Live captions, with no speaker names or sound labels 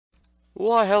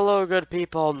Why, hello, good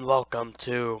people, and welcome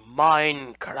to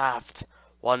Minecraft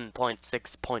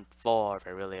 1.6.4, if I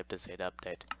really have to say the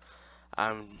update.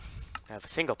 I have a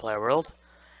single player world,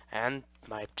 and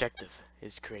my objective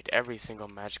is to create every single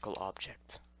magical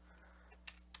object.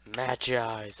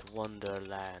 Magi's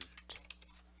Wonderland.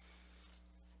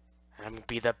 And I'm gonna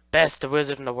be the best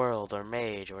wizard in the world, or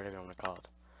mage, or whatever you want to call it.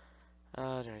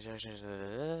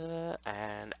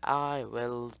 And I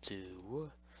will do...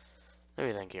 Let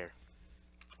me think here.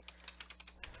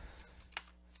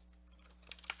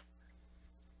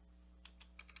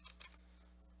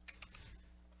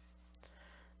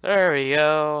 There we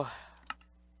go.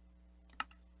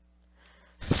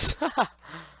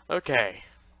 Okay,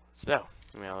 so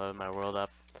I'm gonna load my world up,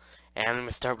 and I'm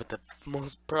gonna start with the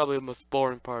probably the most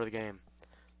boring part of the game,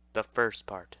 the first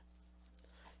part.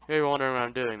 You're wondering why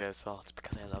I'm doing this? Well, it's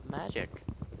because I love magic,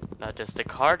 not just a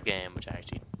card game, which I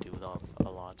actually do love a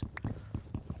lot.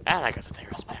 And I got the thing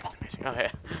respect, it's amazing. Okay,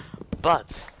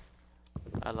 but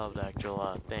I love the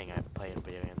actual thing I play in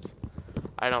video games.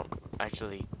 I don't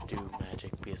actually do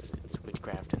magic because it's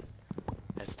witchcraft and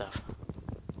that stuff.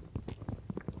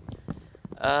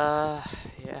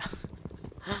 Yeah.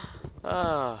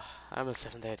 I'm a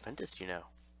Seventh-day Adventist, you know.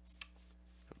 I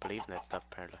believe in that stuff,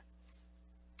 apparently.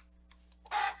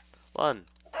 1,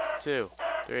 2,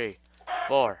 3,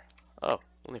 4. Oh,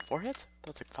 only 4 hits?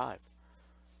 That's like 5.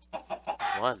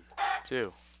 1,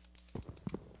 2.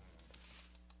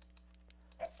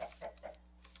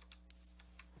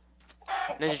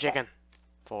 Ninja chicken.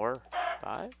 4,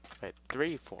 5. Wait,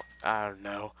 3, 4. I don't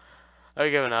know. I'm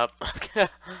giving up.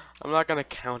 I'm not gonna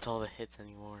count all the hits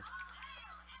anymore.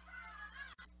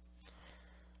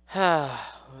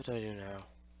 What do I do now?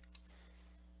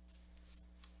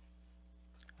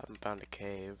 I haven't found a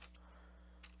cave.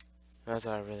 That's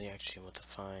what I really actually want to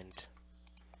find.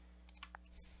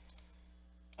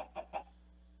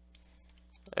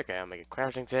 Okay, I'll make a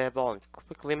crafting table and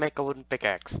quickly make a wooden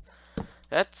pickaxe.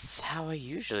 That's how I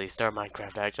usually start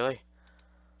Minecraft, actually.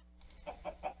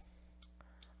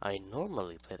 I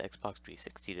normally play the Xbox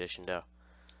 360 edition, though.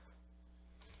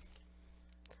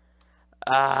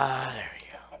 There we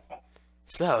go.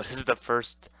 So, this is the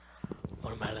first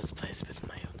one of my Let's Plays with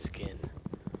my own skin.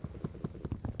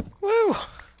 Woo!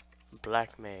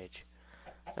 Black Mage.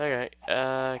 Okay,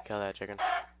 kill that chicken.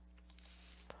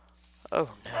 Oh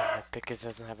no, my pickaxe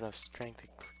doesn't have enough strength to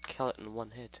kill it in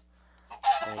one hit.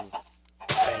 Bang.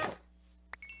 Bang.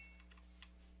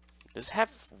 Does it have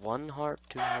 1 heart,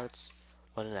 2 hearts,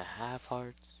 1.5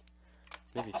 hearts?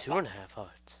 Maybe 2.5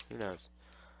 hearts. Who knows?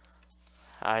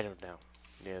 I don't know.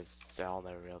 Yes, I'll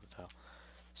never be able to tell.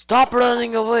 Stop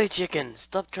running away, chicken!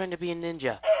 Stop trying to be a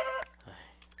ninja.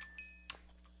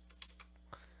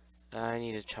 I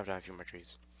need to chop down a few more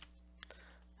trees.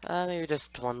 Maybe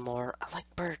just one more. I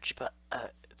like birch, but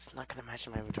it's not gonna match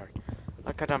in my inventory.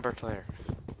 I'll cut down birch later.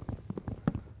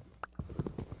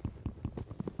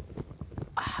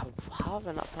 How have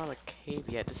I not found a cave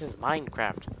yet? This is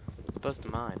Minecraft. I'm supposed to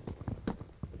mine.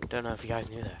 Don't know if you guys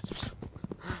knew that.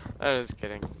 I was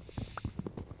kidding.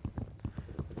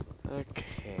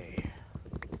 Okay.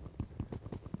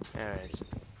 Anyways.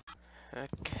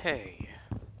 Okay.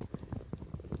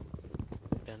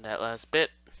 Done that last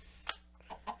bit.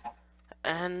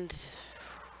 And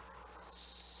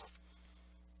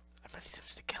I must need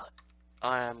something to kill it.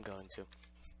 I am going to.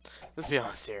 Let's be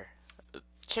honest here.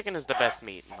 Chicken is the best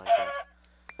meat in Minecraft.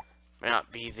 May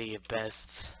not be the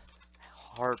best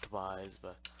heart-wise,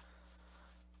 but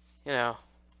you know,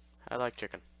 I like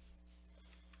chicken.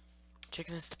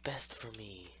 Chicken is the best for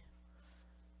me.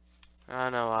 I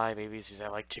don't know why, maybe it's because I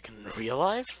like chicken in real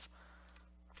life?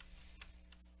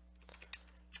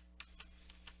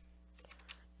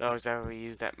 Don't exactly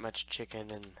use that much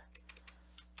chicken in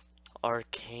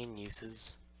arcane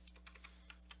uses.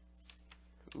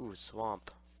 Ooh,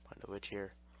 swamp. Find a witch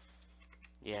here.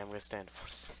 Yeah, I'm gonna stand for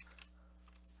this.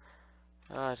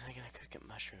 I think I could get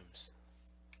mushrooms.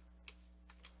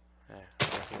 Yeah, a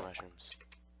few mushrooms.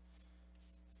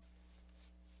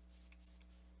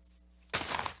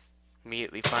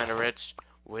 Immediately find a rich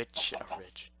witch. A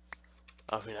rich.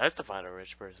 Oh, it'd be nice to find a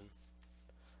rich person.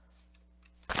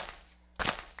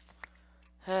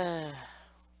 Can't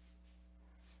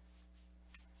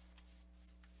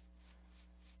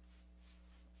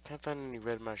find any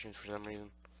red mushrooms for some reason.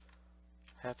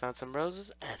 Have found some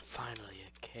roses and finally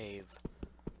a cave.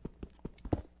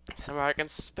 Somewhere I can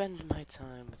spend my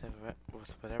time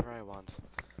with whatever I want.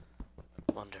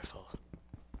 Wonderful.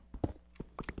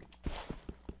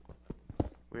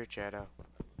 Weird shadow.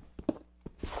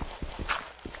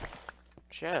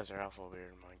 Shadows are awful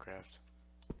weird in Minecraft.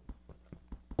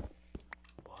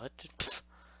 What?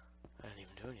 I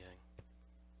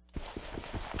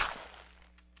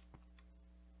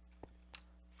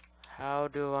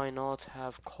not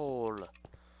have coal.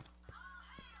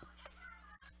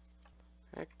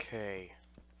 Okay.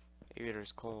 Maybe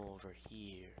there's coal over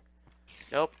here.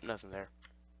 Nope, nothing there.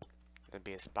 There'll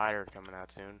be a spider coming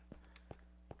out soon.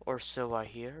 Or so I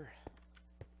hear.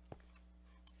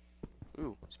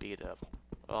 Ooh, speaking of.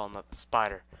 Well, not the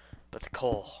spider, but the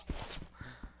coal.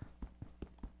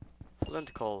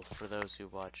 Flint coal for those who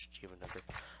watch Achievement Hunter.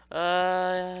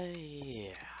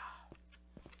 Yeah.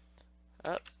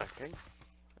 Oh, okay.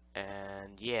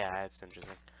 And yeah, that's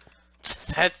interesting.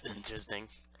 That's interesting.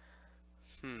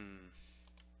 I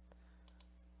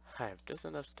have just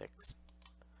enough sticks.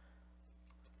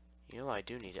 You know what I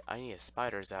do need it? I need a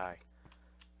spider's eye.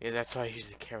 Yeah, that's what I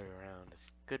usually carry around.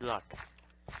 It's good luck.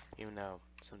 Even though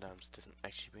sometimes it doesn't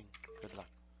actually bring good luck.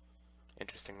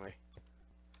 Interestingly.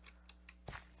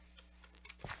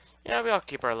 Yeah, we all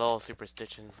keep our little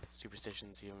superstitions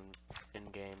even in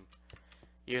game.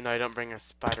 Even though I don't bring a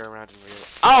spider around in real.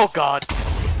 Oh God!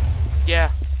 Yeah.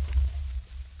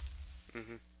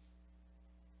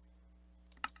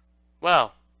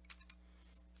 Well,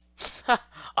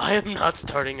 I am not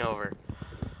starting over.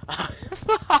 I'm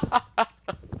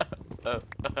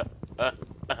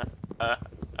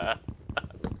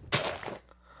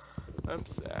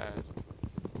sad.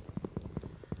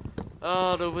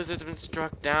 Oh, the wizard's been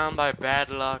struck down by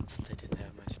bad luck since I didn't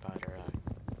have my spider eye.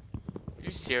 Are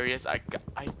you serious? I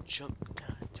jumped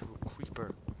down into a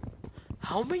creeper.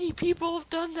 How many people have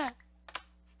done that?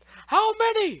 How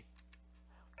many?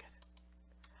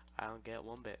 I don't get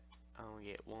one bit. I don't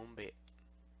get one bit.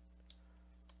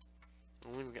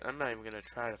 I'm not even gonna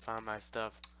try to find my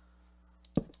stuff.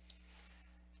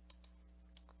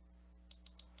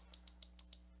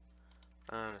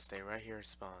 I'm gonna stay right here and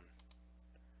spawn.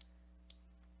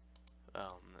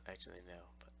 Well, actually no,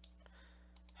 but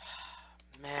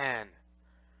man,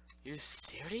 you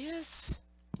serious?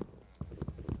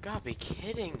 You gotta be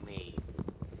kidding me.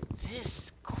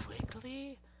 This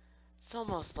quickly? It's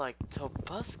almost like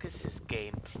Tobuscus's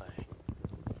gameplay.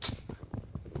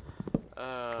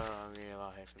 I'm getting a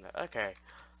lot of hate from that. Okay,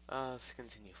 let's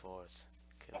continue forward.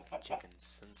 Kill the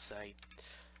chickens in sight.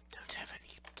 Don't have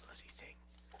any bloody thing.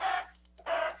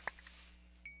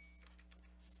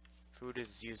 Food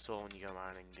is useful when you go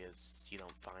mining because you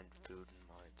don't find food in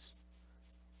mines.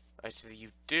 Actually,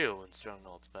 you do in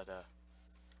strongholds, but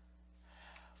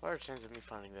what are the chances of me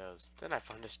finding those? Then I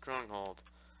find a stronghold.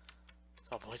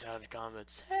 So I'll voice out in the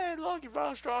comments, hey look, you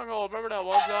found a stronghold. Remember that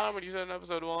one time when you said in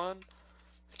episode 1?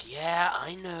 Yeah,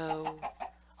 I know.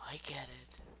 I get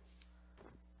it.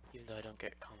 Even though I don't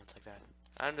get comments like that.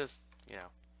 I'm just, you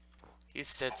know, he's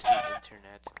said to the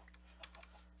internet.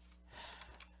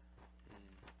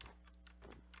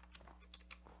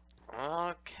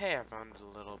 Okay, I found a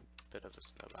little bit of a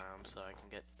snow biome, so I can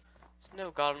get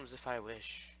snow golems if I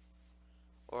wish.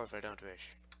 Or if I don't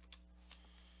wish.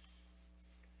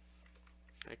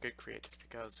 I could create just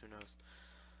because, who knows.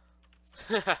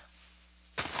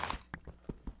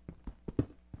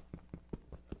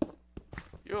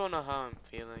 You don't know how I'm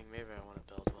feeling. Maybe I want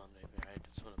to build one. Maybe I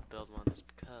just want to build one just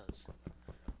because.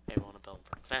 Maybe I want to build one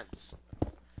for defense.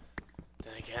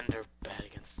 Then again, they're bad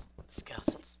against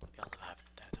skeletons. Y'all know what happened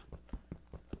to that.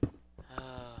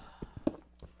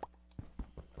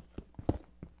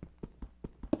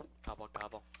 Gobble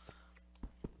gobble.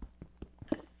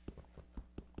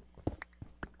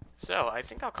 So, I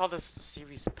think I'll call this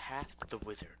series Path of the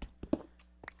Wizard.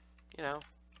 You know,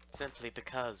 simply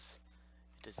because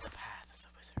it is the path of the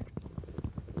wizard.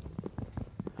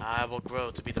 I will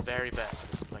grow to be the very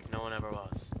best, like no one ever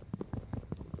was.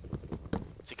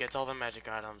 To get all the magic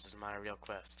items is my real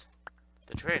quest.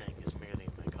 The training is merely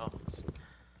my cause.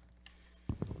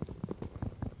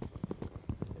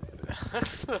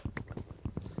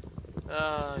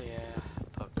 Oh yeah,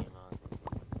 Pokemon.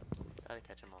 Gotta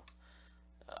catch them all.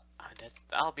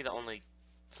 I'll be the only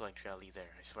floating tree I'll leave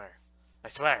there, I swear. I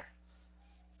swear!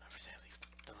 Don't ever say I leave.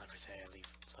 Don't ever say I leave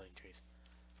floating trees.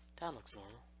 That looks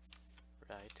normal.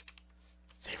 Right.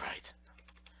 Say right.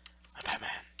 I'm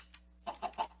Batman.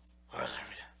 Where's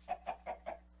everything?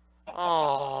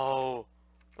 Oh!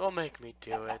 Don't make me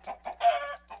do it.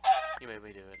 You made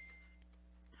me do it.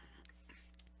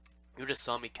 You just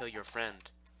saw me kill your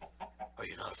friend. Are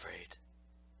you not afraid?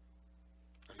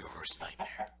 I'm your worst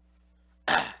nightmare.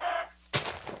 I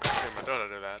don't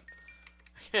do that.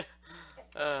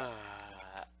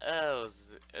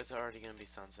 It's already gonna be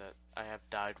sunset. I have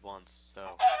died once, so.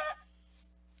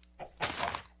 Oh,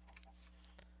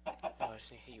 I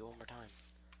just need to hit you one more time.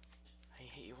 I need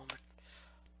to hit you one more.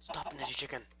 Stop, Ninja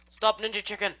Chicken! Stop, Ninja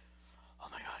Chicken! Oh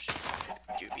my gosh.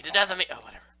 You'd be the death of me! Oh,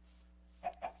 whatever.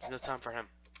 There's no time for him.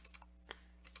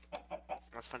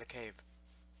 Let's find a cave.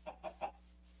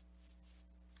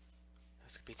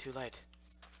 be too late.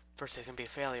 First day's gonna be a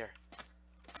failure.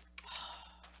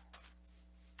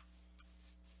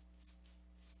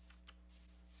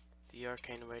 The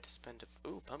arcane way to spend a...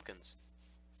 Ooh, pumpkins.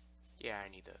 Yeah, I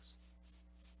need those.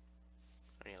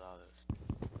 I need a lot of those.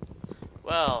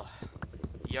 Well,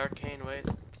 the arcane way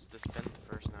to spend the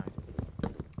first night.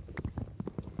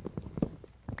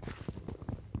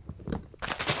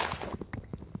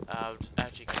 I was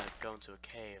actually gonna go into a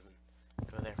cave and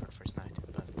go there for the first night,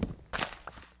 but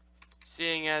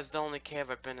seeing as the only cave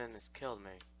I've been in has killed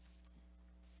me.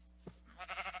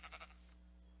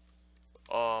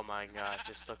 Oh my gosh,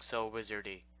 this looks so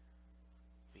wizardy.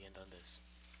 We end on this.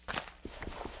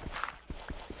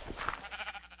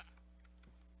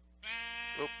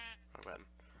 Oop, wrong button.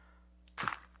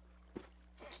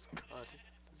 God, this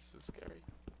is so scary.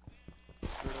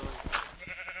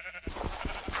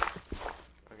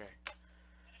 Okay.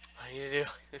 I need to do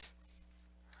this.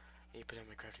 I need to put on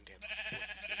my crafting table.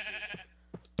 Yes, indeed.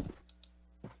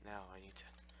 Now I need to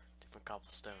take my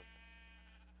cobblestone.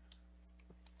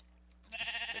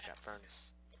 Make that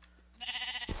furnace.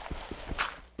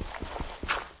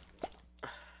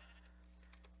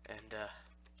 And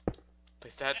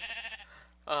place that.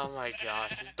 Oh my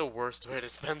gosh, this is the worst way to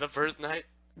spend the first night.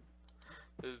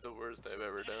 This is the worst I've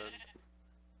ever done.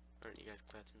 Aren't you guys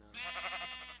glad to know?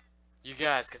 You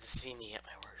guys get to see me at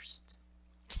my worst.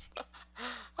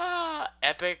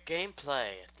 Epic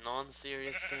gameplay.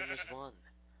 Non-serious gamers 1.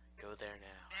 Go there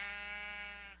now.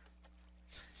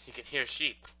 You can hear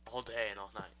sheep all day and all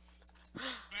night.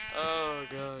 Oh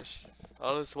gosh.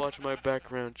 I'll just watch my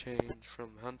background change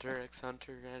from Hunter x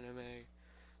Hunter anime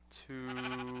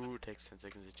to... Takes 10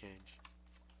 seconds to change.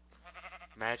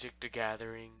 Magic the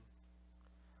Gathering.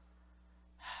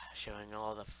 Showing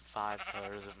all the 5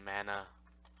 colors of mana.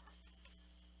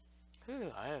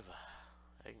 Ooh, I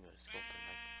can go to school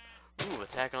pretty much. Ooh,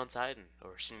 Attack on Titan.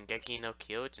 Or Shingeki no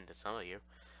Kyojin to some of you.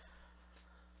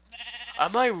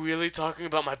 Am I really talking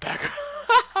about my background?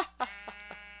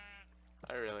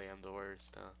 I really am the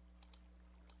worst, huh?